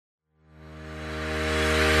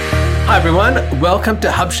Hi everyone, welcome to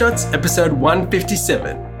HubShots episode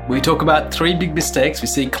 157. We talk about 3 big mistakes we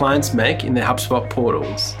see clients make in their HubSpot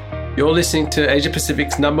portals. You're listening to Asia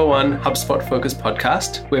Pacific's #1 HubSpot focused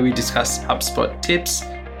podcast, where we discuss HubSpot tips,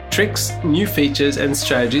 tricks, new features, and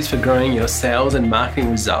strategies for growing your sales and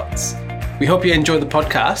marketing results. We hope you enjoy the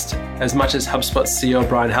podcast as much as HubSpot CEO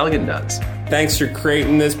Brian Halligan does. Thanks for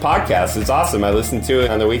creating this podcast. It's awesome. I listen to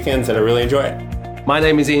it on the weekends and I really enjoy it. My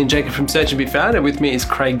name is Ian Jacob from Search and Be Found, and with me is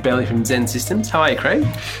Craig Bailey from Zen Systems. How are you, Craig?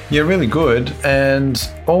 Yeah, really good, and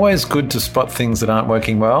always good to spot things that aren't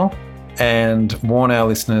working well and warn our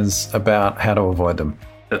listeners about how to avoid them.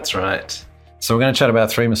 That's right. So we're going to chat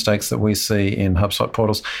about 3 mistakes that we see in HubSpot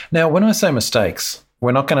portals. Now, when I say mistakes,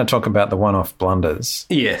 we're not going to talk about the one-off blunders.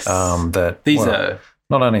 Yes. These are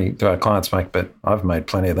not only do our clients make, but I've made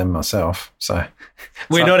plenty of them myself. So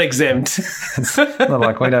we're not exempt. It's not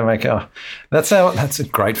like we don't make that's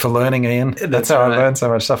great for learning, Ian. That's how right. I learned so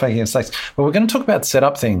much stuff making mistakes. But we're going to talk about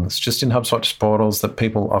setup things just in HubSpot portals that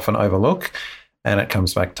people often overlook, and it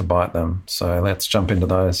comes back to bite them. So let's jump into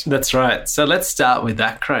those. That's right. So let's start with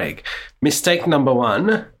that, Craig. Mistake number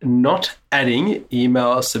 1, not adding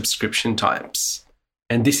email subscription types.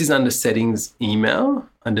 And this is under settings email,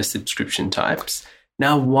 under subscription types.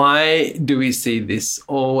 Now, why do we see this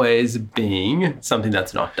always being something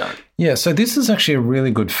that's not done? Yeah, so this is actually a really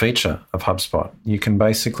good feature of HubSpot. You can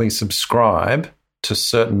basically subscribe to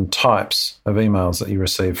certain types of emails that you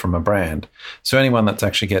receive from a brand. So anyone that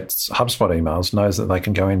actually gets HubSpot emails knows that they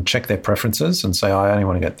can go in, check their preferences and say, I only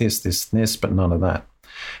want to get this, this, and this, but none of that.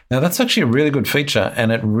 Now, that's actually a really good feature,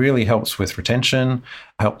 and it really helps with retention,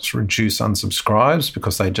 helps reduce unsubscribes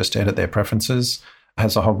because they just edit their preferences.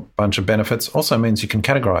 Has a whole bunch of benefits. Also means you can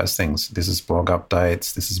categorize things. This is blog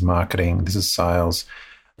updates, this is marketing, this is sales.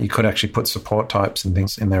 You could actually put support types and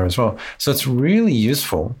things in there as well. So it's really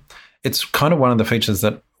useful. It's kind of one of the features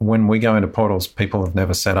that when we go into portals, people have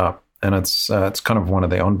never set up. And it's kind of one of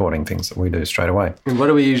the onboarding things that we do straight away. And what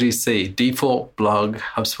do we usually see? Default blog,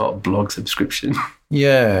 HubSpot blog subscription.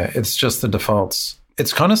 Yeah, it's just the defaults.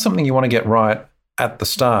 It's kind of something you want to get right at the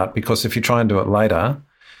start, because if you try and do it later,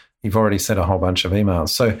 you've already sent a whole bunch of emails.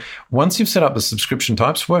 So once you've set up the subscription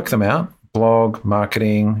types, work them out. Blog,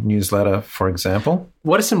 marketing, newsletter, for example.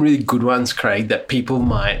 What are some really good ones, Craig, that people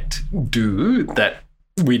might do that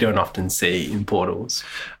we don't often see in portals?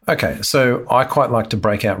 Okay, so I quite like to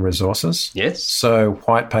break out resources. Yes. So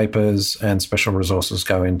white papers and special resources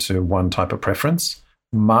go into one type of preference.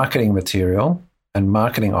 Marketing material and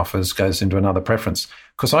marketing offers goes into another preference.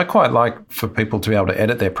 Because I quite like for people to be able to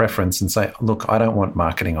edit their preference and say, look, I don't want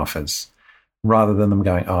marketing offers, rather than them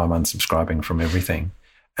going, I'm unsubscribing from everything.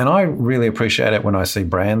 And I really appreciate it when I see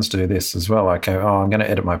brands do this as well. I go, I'm going to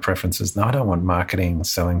edit my preferences. No, I don't want marketing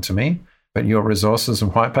selling to me, but your resources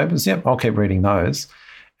and white papers, yep, I'll keep reading those.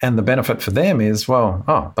 And the benefit for them is,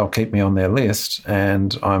 they'll keep me on their list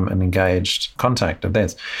and I'm an engaged contact of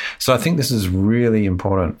theirs. So I think this is really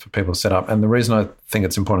important for people to set up. And the reason I think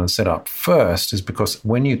it's important to set up first is because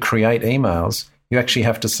when you create emails, you actually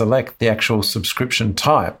have to select the actual subscription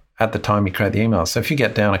type at the time you create the email. So if you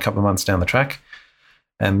get down a couple of months down the track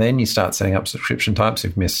and then you start setting up subscription types,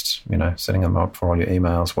 you've missed, setting them up for all your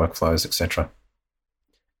emails, workflows, etc.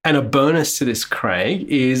 And a bonus to this, Craig,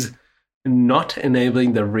 is not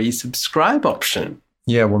enabling the resubscribe option.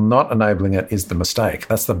 Yeah, well, not enabling it is the mistake.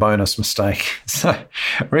 That's the bonus mistake. So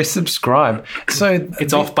resubscribe. So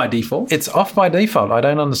it's off by default? It's off by default. I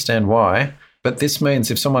don't understand why. But this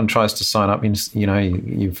means if someone tries to sign up,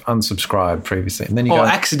 you've unsubscribed previously. And then you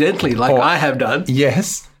accidentally, I have done.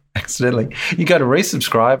 Yes, accidentally. You go to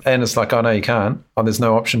resubscribe and it's like, oh, no, you can't. Oh, there's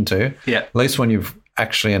no option to. Yeah. At least when you've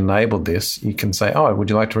actually enabled this, you can say, would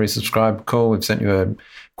you like to resubscribe? Cool, we've sent you a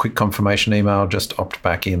quick confirmation email, just opt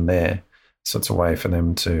back in there. So it's a way for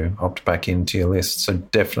them to opt back into your list. So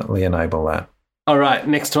definitely enable that. All right,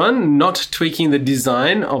 next one, not tweaking the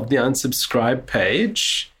design of the unsubscribe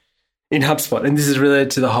page in HubSpot. And this is related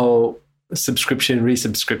to the whole subscription,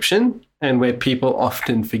 resubscription, and where people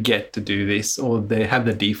often forget to do this, or they have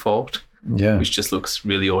the default, which just looks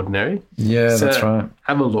really ordinary. Yeah, so that's right.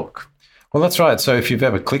 Have a look. Well, that's right. So if you've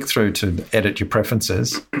ever clicked through to edit your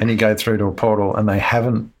preferences and you go through to a portal and they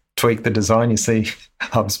haven't tweaked the design, you see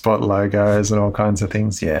HubSpot logos and all kinds of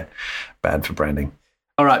things. Yeah, bad for branding.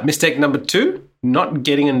 All right, mistake number 2, not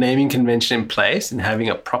getting a naming convention in place and having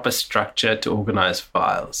a proper structure to organize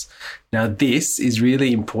files. Now, this is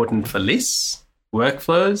really important for lists,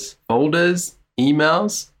 workflows, folders,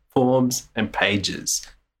 emails, forms, and pages.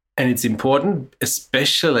 And it's important,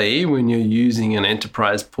 especially when you're using an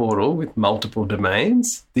enterprise portal with multiple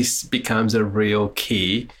domains. This becomes a real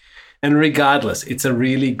key And regardless, it's a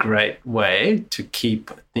really great way to keep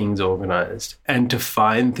things organized and to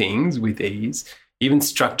find things with ease, even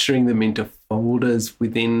structuring them into folders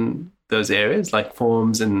within those areas, like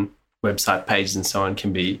forms and website pages and so on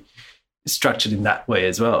can be structured in that way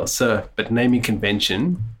as well. So, but naming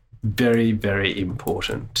convention, very, very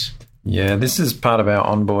important. Yeah, this is part of our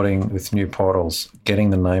onboarding with new portals, getting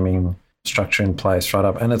the naming structure in place right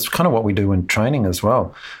up. And it's kind of what we do in training as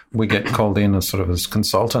well. We get called in as sort of as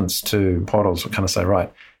consultants to portals. We kind of say,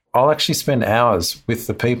 right, I'll actually spend hours with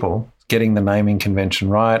the people getting the naming convention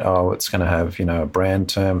right. Oh, it's going to have, a brand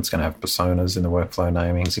term. It's going to have personas in the workflow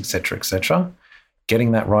namings, et cetera, et cetera.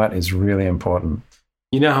 Getting that right is really important.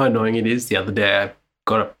 You know how annoying it is? The other day I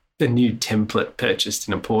got a new template purchased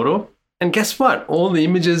in a portal. And guess what? All the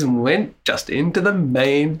images went just into the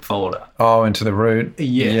main folder. Oh, into the root.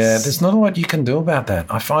 Yes. Yeah, there's not a lot you can do about that.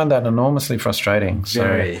 I find that enormously frustrating.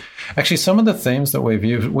 Very. So, actually, some of the themes that we've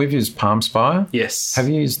used PalmSpire. Yes. Have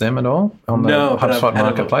you used them at all on the HubSpot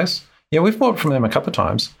marketplace? Yeah, we've bought from them a couple of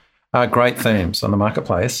times. Great themes on the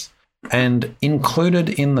marketplace. And included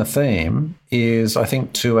in the theme is, I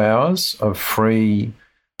think, 2 hours of free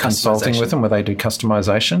consulting with them where they do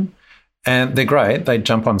customization. And they're great. They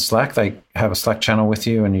jump on Slack. They have a Slack channel with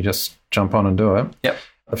you and you just jump on and do it. Yep.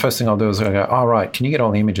 The first thing I'll do is I'll go, oh, right, can you get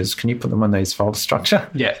all the images? Can you put them on these folder structure?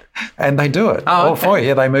 Yeah. And they do it all for you.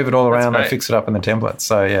 Yeah, they move it all around. They fix it up in the template.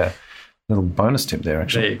 So, yeah, little bonus tip there,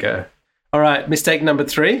 actually. There you go. All right, mistake number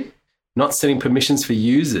 3, not setting permissions for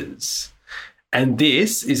users. And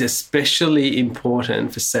this is especially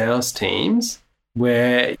important for sales teams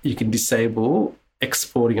where you can disable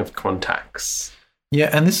exporting of contacts. Yeah,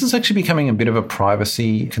 and this is actually becoming a bit of a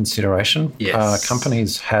privacy consideration. Yes.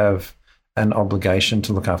 Companies have an obligation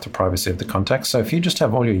to look after privacy of the contacts. So if you just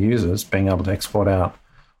have all your users being able to export out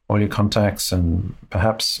all your contacts and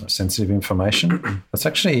perhaps sensitive information, that's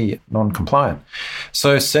actually non-compliant.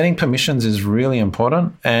 So setting permissions is really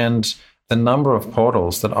important. And the number of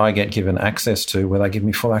portals that I get given access to where they give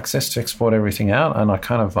me full access to export everything out, and I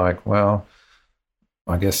kind of like, well,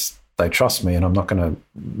 I guess they trust me and I'm not going to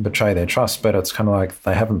betray their trust, but it's kind of like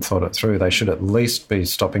they haven't thought it through. They should at least be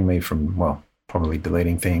stopping me from, probably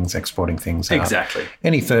deleting things, exporting things out. Exactly.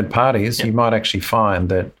 Any third parties, you might actually find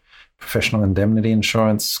that professional indemnity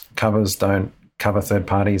insurance covers don't cover third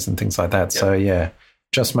parties and things like that. Yep. So, yeah,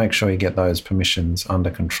 just make sure you get those permissions under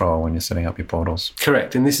control when you're setting up your portals.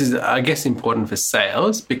 Correct. And this is, I guess, important for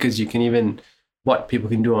sales because you can even, what people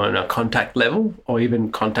can do on a contact level or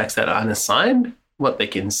even contacts that are unassigned, what they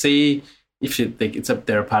can see, if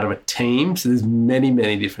they're a part of a team. So there's many,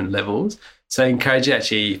 many different levels. So I encourage you to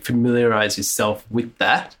actually familiarize yourself with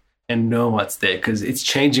that and know what's there because it's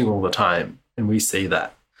changing all the time and we see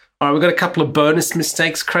that. All right, we've got a couple of bonus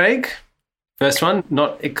mistakes, Craig. First one,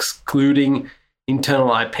 not excluding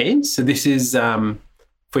internal IPs. So this is for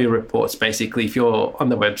your reports. Basically, if you're on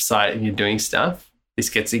the website and you're doing stuff, this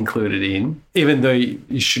gets included in, even though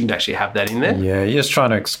you shouldn't actually have that in there. Yeah, you're just trying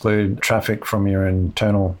to exclude traffic from your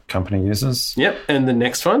internal company users. Yep, and the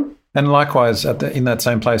next one? And likewise, in that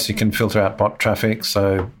same place, you can filter out bot traffic,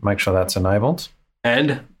 so make sure that's enabled.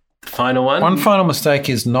 And the final one? One final mistake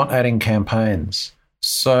is not adding campaigns.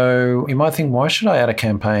 So you might think, why should I add a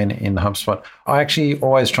campaign in HubSpot? I actually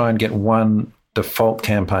always try and get one default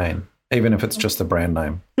campaign, even if it's just the brand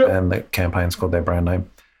name, and the campaign's called their brand name.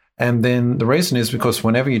 And then the reason is because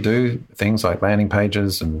whenever you do things like landing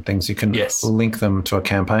pages and things, you can link them to a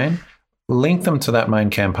campaign, link them to that main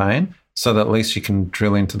campaign so that at least you can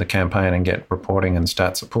drill into the campaign and get reporting and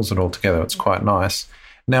stats. It pulls it all together. It's quite nice.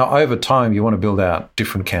 Now, over time, you want to build out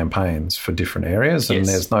different campaigns for different areas, and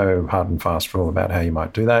there's no hard and fast rule about how you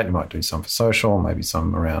might do that. You might do some for social, maybe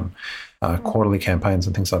some around quarterly campaigns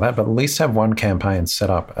and things like that, but at least have one campaign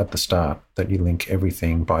set up at the start that you link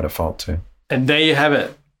everything by default to. And there you have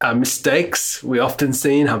it. Mistakes we often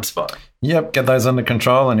see in HubSpot. Yep, get those under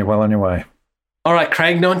control and you're well on your way. All right,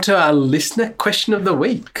 Craig, now on to our listener question of the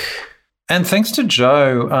week. And thanks to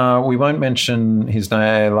Joe, we won't mention his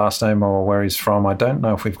last name or where he's from. I don't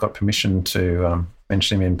know if we've got permission to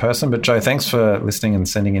mention him in person, but Joe, thanks for listening and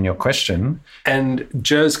sending in your question. And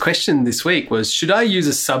Joe's question this week was, should I use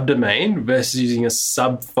a subdomain versus using a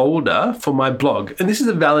subfolder for my blog? And this is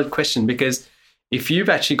a valid question because if you've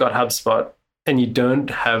actually got HubSpot and you don't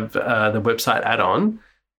have the website add-on,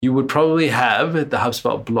 you would probably have the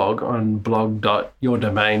HubSpot blog on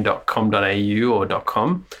blog.yourdomain.com.au or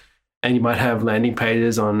 .com, and you might have landing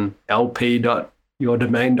pages on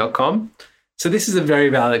lp.yourdomain.com. So this is a very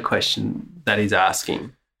valid question that he's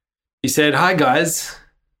asking. He said, "Hi guys,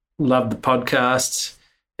 love the podcast."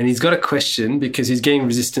 And he's got a question because he's getting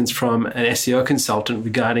resistance from an SEO consultant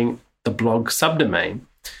regarding the blog subdomain.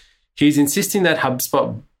 He's insisting that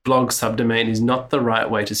HubSpot blog subdomain is not the right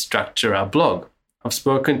way to structure our blog. I've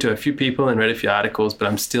spoken to a few people and read a few articles, but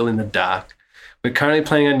I'm still in the dark. We're currently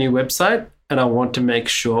planning a new website, and I want to make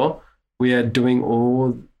sure we are doing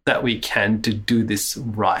all that we can to do this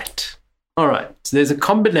right. All right, so there's a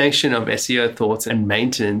combination of SEO thoughts and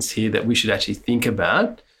maintenance here that we should actually think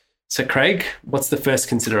about. So, Craig, what's the first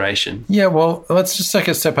consideration? Yeah, well, let's just take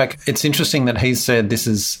a step back. It's interesting that he said this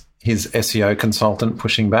is his SEO consultant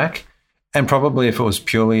pushing back. And probably if it was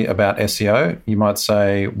purely about SEO, you might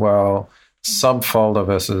say, well, subfolder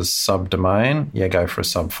versus subdomain, yeah, go for a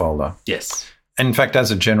subfolder. Yes. And in fact, as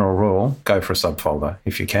a general rule, go for a subfolder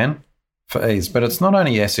if you can for ease. But it's not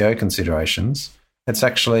only SEO considerations, it's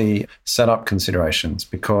actually setup considerations,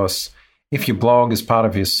 because if your blog is part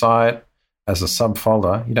of your site as a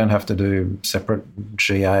subfolder, you don't have to do separate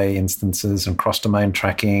GA instances and cross-domain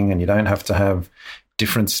tracking, and you don't have to have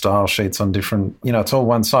different style sheets on different, it's all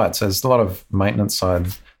one site. So there's a lot of maintenance side.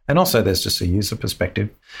 And also there's just a user perspective.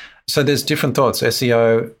 So there's different thoughts,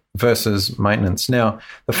 SEO versus maintenance. Now,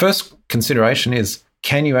 the first consideration is,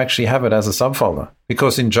 can you actually have it as a subfolder?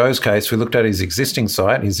 Because in Joe's case, we looked at his existing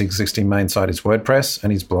site. His existing main site is WordPress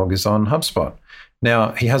and his blog is on HubSpot.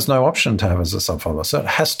 Now, he has no option to have it as a subfolder, so it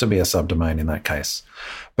has to be a subdomain in that case.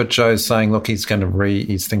 But Joe's saying, look, he's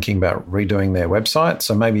thinking about redoing their website,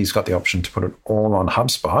 so maybe he's got the option to put it all on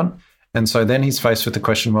HubSpot. And so then he's faced with the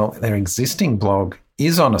question, well, their existing blog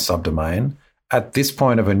is on a subdomain at this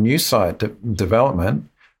point of a new site development,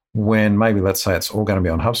 when maybe, let's say, it's all going to be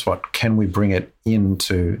on HubSpot. Can we bring it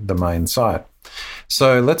into the main site?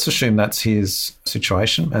 So let's assume that's his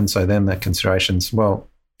situation. And so then the considerations, well,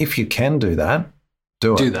 if you can do that,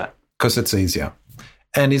 do that, because it's easier.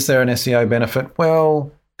 And is there an SEO benefit?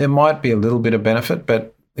 Well, there might be a little bit of benefit,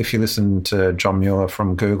 but if you listen to John Mueller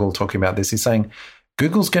from Google talking about this, he's saying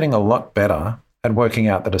Google's getting a lot better at working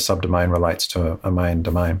out that a subdomain relates to a main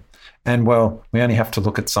domain. And, well, we only have to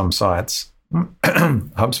look at some sites,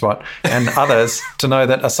 HubSpot, and others to know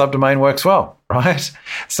that a subdomain works well, right?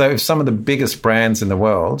 So if some of the biggest brands in the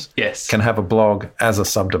world can have a blog as a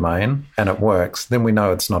subdomain and it works, then we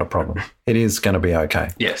know it's not a problem. It is going to be okay.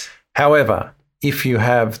 Yes. However, if you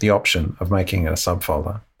have the option of making it a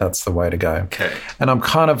subfolder, that's the way to go. Okay. And I'm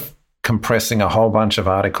kind of compressing a whole bunch of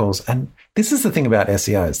articles. And this is the thing about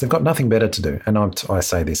SEOs. They've got nothing better to do. And I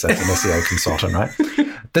say this as an SEO consultant, right?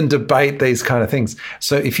 Than debate these kind of things.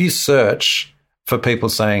 So if you search for people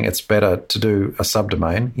saying it's better to do a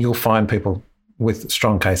subdomain, you'll find people with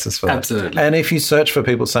strong cases for that. Absolutely. And if you search for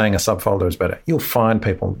people saying a subfolder is better, you'll find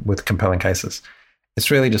people with compelling cases. It's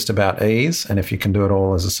really just about ease. And if you can do it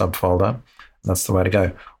all as a subfolder, that's the way to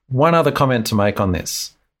go. One other comment to make on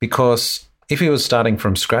this, because if he was starting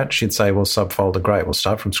from scratch, he'd say, well, subfolder, great, we'll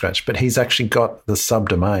start from scratch. But he's actually got the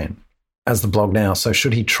subdomain as the blog now. So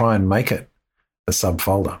should he try and make it the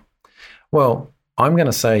subfolder? Well, I'm going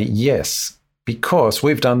to say yes, because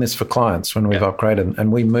we've done this for clients when we've upgraded,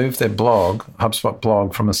 and we moved their blog, HubSpot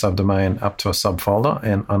blog, from a subdomain up to a subfolder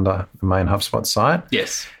and under the main HubSpot site.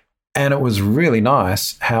 Yes. And it was really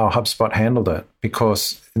nice how HubSpot handled it,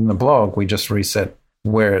 because in the blog, we just reset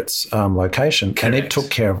where its location. Correct. And it took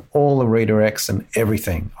care of all the redirects and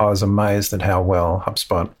everything. I was amazed at how well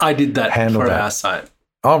HubSpot I did that handled for that. our site.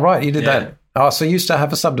 Oh, right. You did that. Oh, so you used to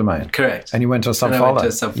have a subdomain. Correct. And you went to a subfolder. And I went to a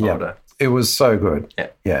subfolder. Yeah. It was so good. Yeah.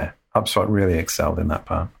 Yeah. HubSpot really excelled in that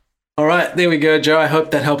part. All right. There we go, Joe. I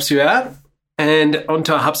hope that helps you out. And on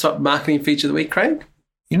to our HubSpot marketing feature of the week, Craig.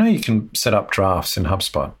 You know, you can set up drafts in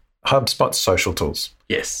HubSpot. HubSpot's social tools.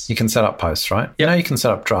 Yes. You can set up posts, right? Yep. You know, you can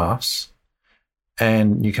set up drafts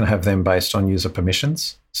and you can have them based on user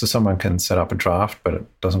permissions. So someone can set up a draft, but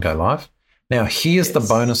it doesn't go live. Now, here's the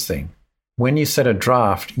bonus thing. When you set a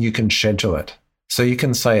draft, you can schedule it. So you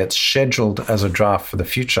can say it's scheduled as a draft for the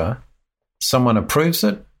future. Someone approves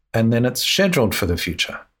it, and then it's scheduled for the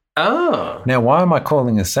future. Oh. Now, why am I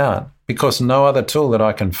calling this out? Because no other tool that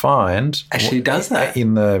I can find actually does that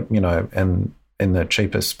in the, and in the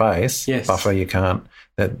cheapest space. Yes. Buffer, you can't.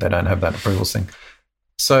 They don't have that approvals thing.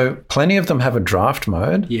 So plenty of them have a draft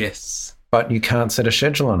mode. Yes. But you can't set a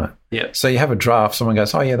schedule on it. Yeah. So you have a draft. Someone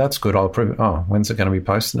goes, oh, yeah, that's good. I'll approve it. Oh, when's it going to be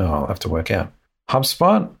posted? No, I'll have to work out.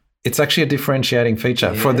 HubSpot, it's actually a differentiating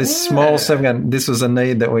feature for this small 7. This was a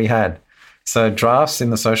need that we had. So drafts in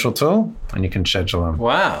the social tool, and you can schedule them.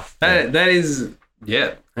 Wow. That is,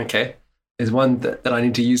 okay. There's one that I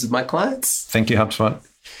need to use with my clients. Thank you, HubSpot.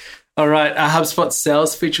 All right. Our HubSpot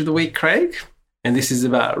sales feature of the week, Craig. And this is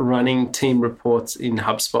about running team reports in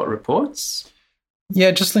HubSpot reports.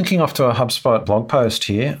 Yeah, just linking off to a HubSpot blog post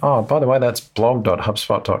here. Oh, by the way, that's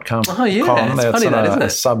blog.hubspot.com. Oh, yeah. It's funny that, isn't it? A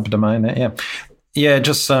subdomain there, yeah. Yeah,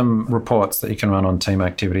 just some reports that you can run on team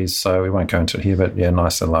activities. So we won't go into it here, but yeah,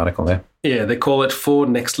 nice little article there. Yeah, they call it 4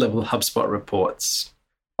 next level HubSpot reports.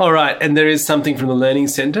 All right, and there is something from the Learning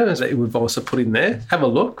Center that we've also put in there. Have a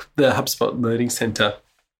look. The HubSpot Learning Center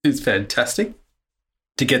is fantastic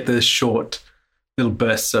to get the short little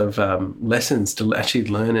bursts of lessons to actually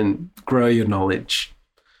learn and grow your knowledge.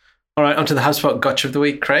 All right, onto the HubSpot Gotcha of the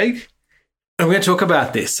Week, Craig. And we're going to talk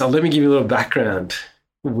about this. So let me give you a little background.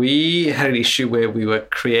 We had an issue where we were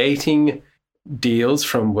creating deals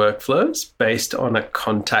from workflows based on a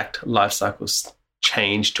contact lifecycle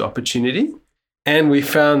change to opportunity. And we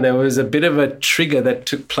found there was a bit of a trigger that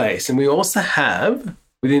took place. And we also have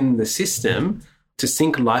within the system to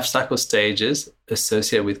sync lifecycle stages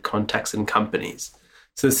associated with contacts and companies.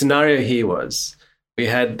 So the scenario here was we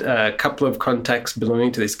had a couple of contacts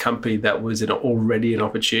belonging to this company that was already an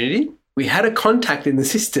opportunity. We had a contact in the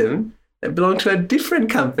system that belonged to a different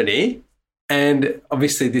company. And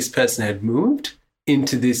obviously this person had moved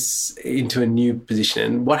into a new position.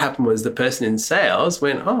 And what happened was the person in sales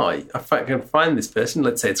went, if I can find this person,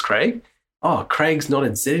 let's say it's Craig. Oh, Craig's not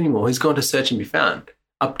at Z anymore. He's gone to search and be found.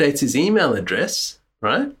 Updates his email address,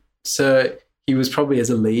 right? So he was probably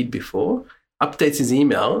as a lead before. Updates his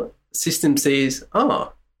email. System sees,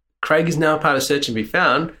 Craig is now part of search and be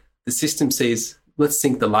found. The system sees, let's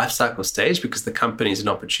sync the lifecycle stage because the company is an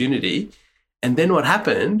opportunity. And then what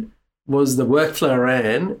happened was the workflow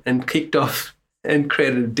ran and kicked off and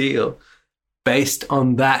created a deal based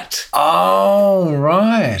on that. Oh,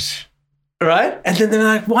 right. Right? And then they're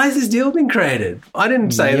like, why has this deal been created? I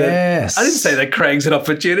didn't say that. I didn't say that Craig's an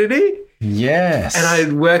opportunity. Yes. And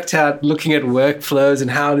I worked out looking at workflows and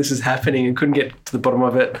how this is happening and couldn't get to the bottom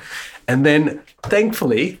of it. And then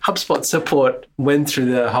thankfully, HubSpot support went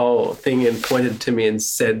through the whole thing and pointed to me and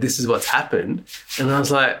said, this is what's happened. And I was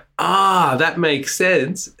like, that makes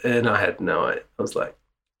sense. And I had no idea. I was like,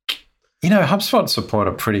 HubSpot support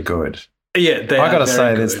are pretty good. Yeah, I got to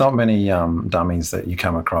say, there's not many dummies that you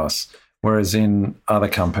come across. Whereas in other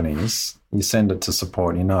companies, you send it to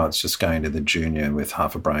support, it's just going to the junior with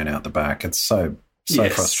half a brain out the back. It's so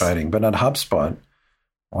frustrating. But at HubSpot,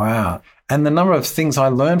 wow. And the number of things I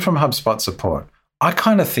learned from HubSpot support, I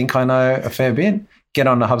kind of think I know a fair bit. Get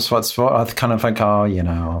on the HubSpot support, I kind of think,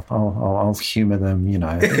 I'll humour them,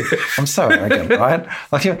 I'm so arrogant, right?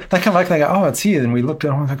 Like they come back and they go, it's here. And we looked at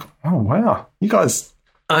it and I'm like, oh, wow, you guys.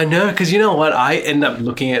 I know, because you know what? I end up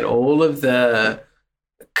looking at all of the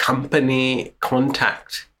company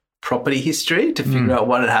contact property history to figure out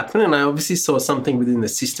what had happened. And I obviously saw something within the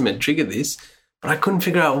system that triggered this, but I couldn't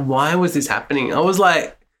figure out why was this happening. I was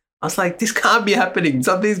like, this can't be happening.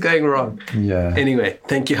 Something's going wrong. Yeah. Anyway,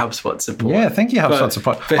 thank you, HubSpot support. Yeah, thank you, HubSpot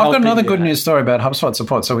support. I've got another good news story about HubSpot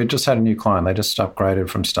support. So we just had a new client. They just upgraded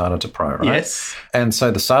from starter to pro, right? Yes. And so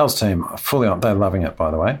the sales team, fully on, they're loving it,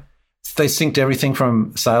 by the way. They synced everything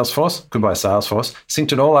from Salesforce, goodbye Salesforce,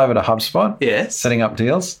 synced it all over to HubSpot. Yes. Setting up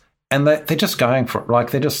deals. And they're just going for it.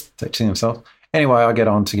 Like, they're just teaching themselves. Anyway, I get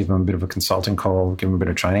on to give them a bit of a consulting call, give them a bit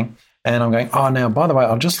of training. And I'm going, now, by the way,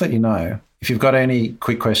 I'll just let you know, if you've got any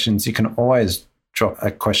quick questions, you can always drop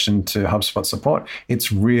a question to HubSpot support.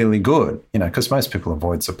 It's really good, because most people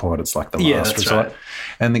avoid support. It's like the last resort. Right.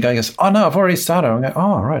 And the guy goes, no, I've already started. I'm going,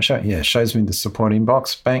 right, sure. Yeah, shows me the support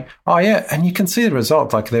inbox. Bang. Oh, yeah. And you can see the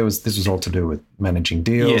result. Like this was all to do with managing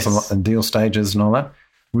deals and deal stages and all that.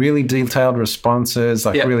 Really detailed responses,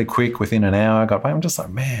 really quick within an hour. I'm just like,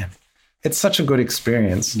 man, it's such a good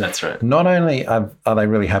experience. That's right. Not only are they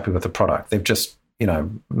really happy with the product, they've just,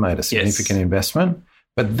 made a significant investment,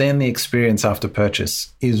 but then the experience after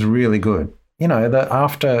purchase is really good. The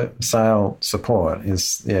after sale support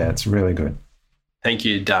is, it's really good. Thank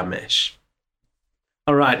you, Dharmesh.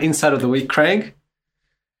 All right, Insight of the Week, Craig.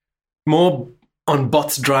 More on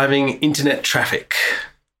bots driving internet traffic.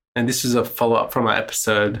 And this is a follow-up from our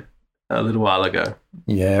episode a little while ago.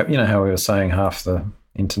 Yeah, how we were saying half the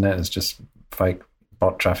internet is just fake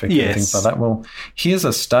bot traffic and things like that. Well, here's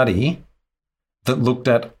a study that looked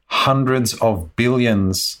at hundreds of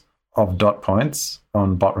billions of dot points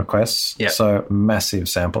on bot requests. Yep. So massive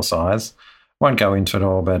sample size. Won't go into it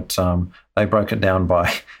all, but they broke it down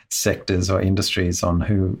by sectors or industries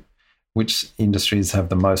on which industries have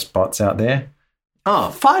the most bots out there. Oh,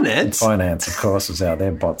 finance. Finance, of course, was out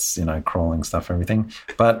there. Bots, crawling stuff, everything.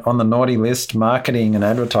 But on the naughty list, marketing and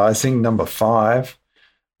advertising, number 5.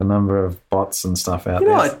 The number of bots and stuff out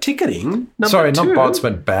there. Ticketing. Sorry, 2. not bots,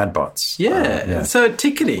 but bad bots. Yeah. So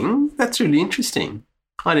ticketing, that's really interesting.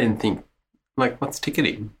 I didn't think, what's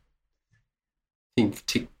ticketing?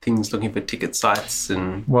 Things looking for ticket sites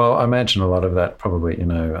and... Well, I imagine a lot of that probably,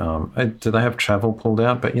 do they have travel pulled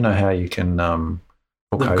out? But you know how you can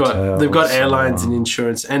book They've hotels. got airlines and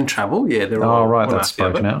insurance and travel. Yeah, they're all. Oh, right, all that's after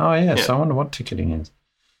broken it. out. Oh, yeah, so I wonder what ticketing is.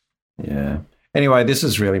 Yeah. Anyway, this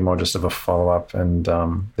is really more just of a follow-up, and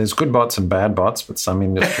there's good bots and bad bots, but some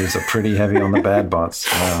industries are pretty heavy on the bad bots.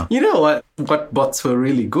 Wow. You know what bots were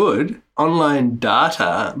really good? Online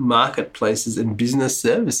data, marketplaces, and business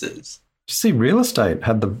services. Did you see real estate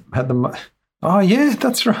had the oh, yeah,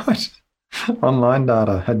 that's right. Online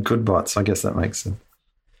data had good bots. I guess that makes sense.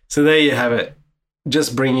 So there you have it.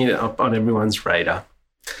 Just bringing it up on everyone's radar.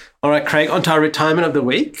 All right, Craig, on to our retirement of the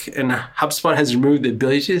week. And HubSpot has removed the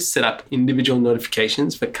ability to set up individual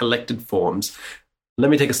notifications for collected forms.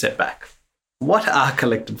 Let me take a step back. What are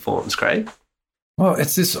collected forms, Craig? Well,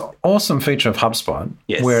 it's this awesome feature of HubSpot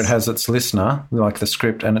where it has its listener, like the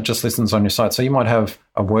script, and it just listens on your site. So you might have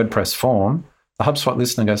a WordPress form. The HubSpot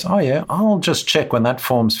listener goes, oh, yeah, I'll just check when that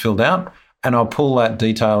form's filled out, and I'll pull that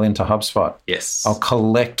detail into HubSpot. Yes. I'll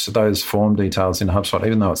collect those form details in HubSpot,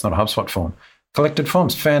 even though it's not a HubSpot form. Collected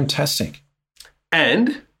forms, fantastic.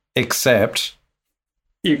 And? Except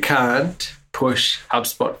you can't push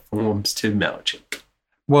HubSpot forms to MailChimp.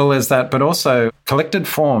 Well, there's that, but also collected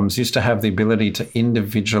forms used to have the ability to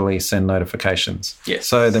individually send notifications. Yes.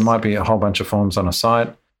 So there might be a whole bunch of forms on a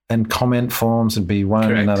site, and comment forms would be one,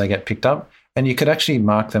 Correct. they get picked up. And you could actually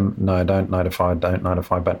mark them, no, don't notify.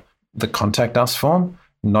 But the contact us form,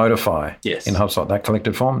 notify. Yes. In HubSpot, that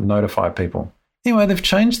collected form, notify people. Anyway, they've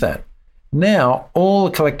changed that. Now, all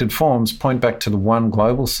the collected forms point back to the one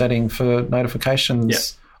global setting for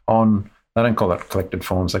notifications on, they don't call it collected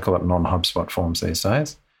forms, they call it non-HubSpot forms these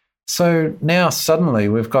days. So now suddenly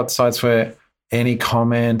we've got sites where any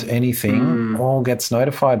comment, anything, all gets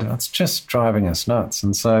notified. That's just driving us nuts.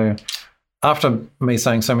 And so after me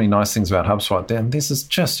saying so many nice things about HubSpot, then this is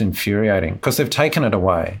just infuriating because they've taken it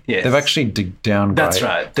away. Yes. They've actually downgraded. That's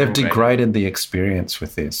right. They've degraded the experience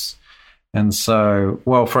with this. And so,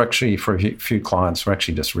 well, for a few clients, we're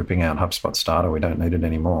actually just ripping out HubSpot Starter. We don't need it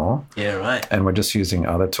anymore. Yeah, right. And we're just using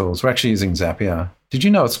other tools. We're actually using Zapier. Did you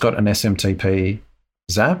know it's got an SMTP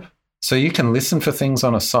Zap? So you can listen for things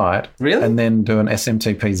on a site and then do an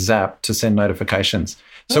SMTP Zap to send notifications.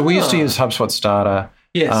 So we used to use HubSpot Starter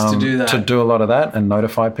to do that. to do a lot of that and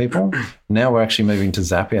notify people. Now we're actually moving to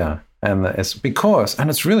Zapier. And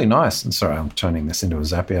it's really nice. And sorry, I'm turning this into a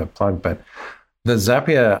Zapier plug, but the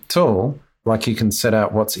Zapier tool, like you can set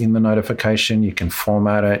out what's in the notification, you can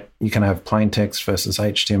format it, you can have plain text versus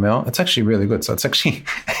HTML. It's actually really good. So it's actually,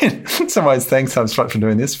 in some ways, thanks HubSpot for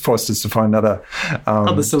doing this, forced us to find other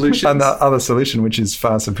solution, which is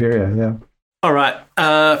far superior. Yeah. All right.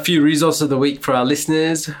 A few resources of the week for our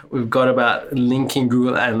listeners. We've got about linking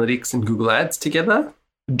Google Analytics and Google Ads together.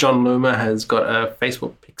 John Loomer has got a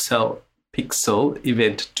Facebook Pixel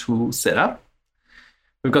event tool set up.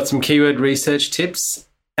 We've got some keyword research tips,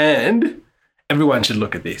 and everyone should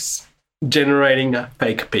look at this. Generating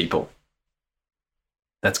fake people.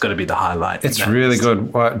 That's got to be the highlight. It's really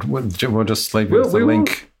good. We'll just leave you with the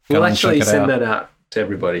link. We'll actually send that out to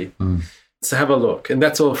everybody. So have a look. And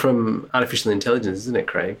that's all from artificial intelligence, isn't it,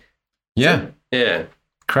 Craig? Yeah. Yeah.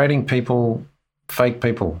 Creating people, fake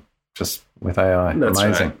people, just with AI. That's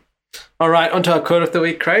amazing. Right. All right, on to our quote of the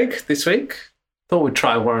week, Craig, this week. Thought we'd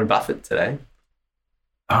try Warren Buffett today.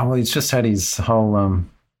 Oh, well, he's just had his whole,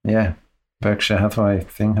 Berkshire Hathaway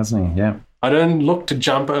thing, hasn't he? Yeah. I don't look to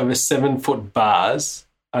jump over 7-foot bars.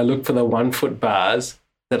 I look for the 1-foot bars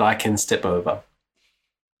that I can step over.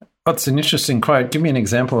 That's an interesting quote. Give me an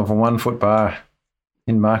example of a 1-foot bar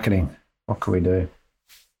in marketing. What could we do?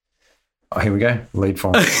 Oh, here we go. Lead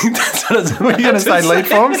forms. Were you going to say lead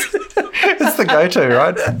forms? It's the go-to,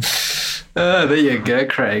 right? Oh, there you go,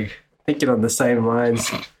 Craig. Thinking on the same lines.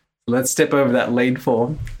 Let's step over that lead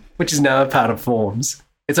form, which is now a part of forms.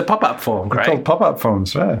 It's a pop-up form, Craig. It's called pop-up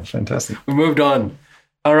forms. Yeah, fantastic. We moved on.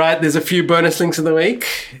 All right, there's a few bonus links of the week.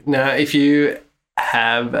 Now, if you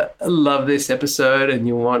have loved this episode and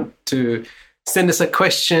you want to send us a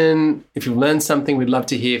question, if you've learned something, we'd love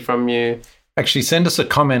to hear from you. Actually, send us a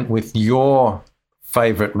comment with your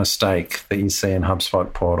favourite mistake that you see in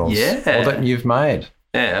HubSpot portals or that you've made.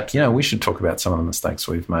 Yeah, absolutely. You know, we should talk about some of the mistakes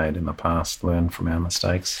we've made in the past, learn from our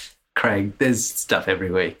mistakes. Craig, there's stuff every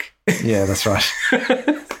week. Yeah, that's right.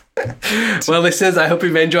 Well, listeners, I hope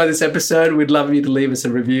you've enjoyed this episode. We'd love you to leave us a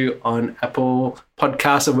review on Apple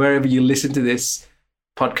Podcasts or wherever you listen to this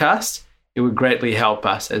podcast. It would greatly help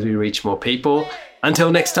us as we reach more people. Until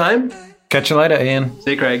next time. Catch you later, Ian.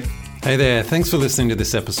 See you, Craig. Hey there. Thanks for listening to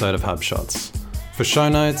this episode of HubShots. For show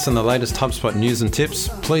notes and the latest HubSpot news and tips,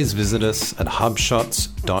 please visit us at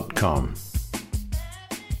hubshots.com.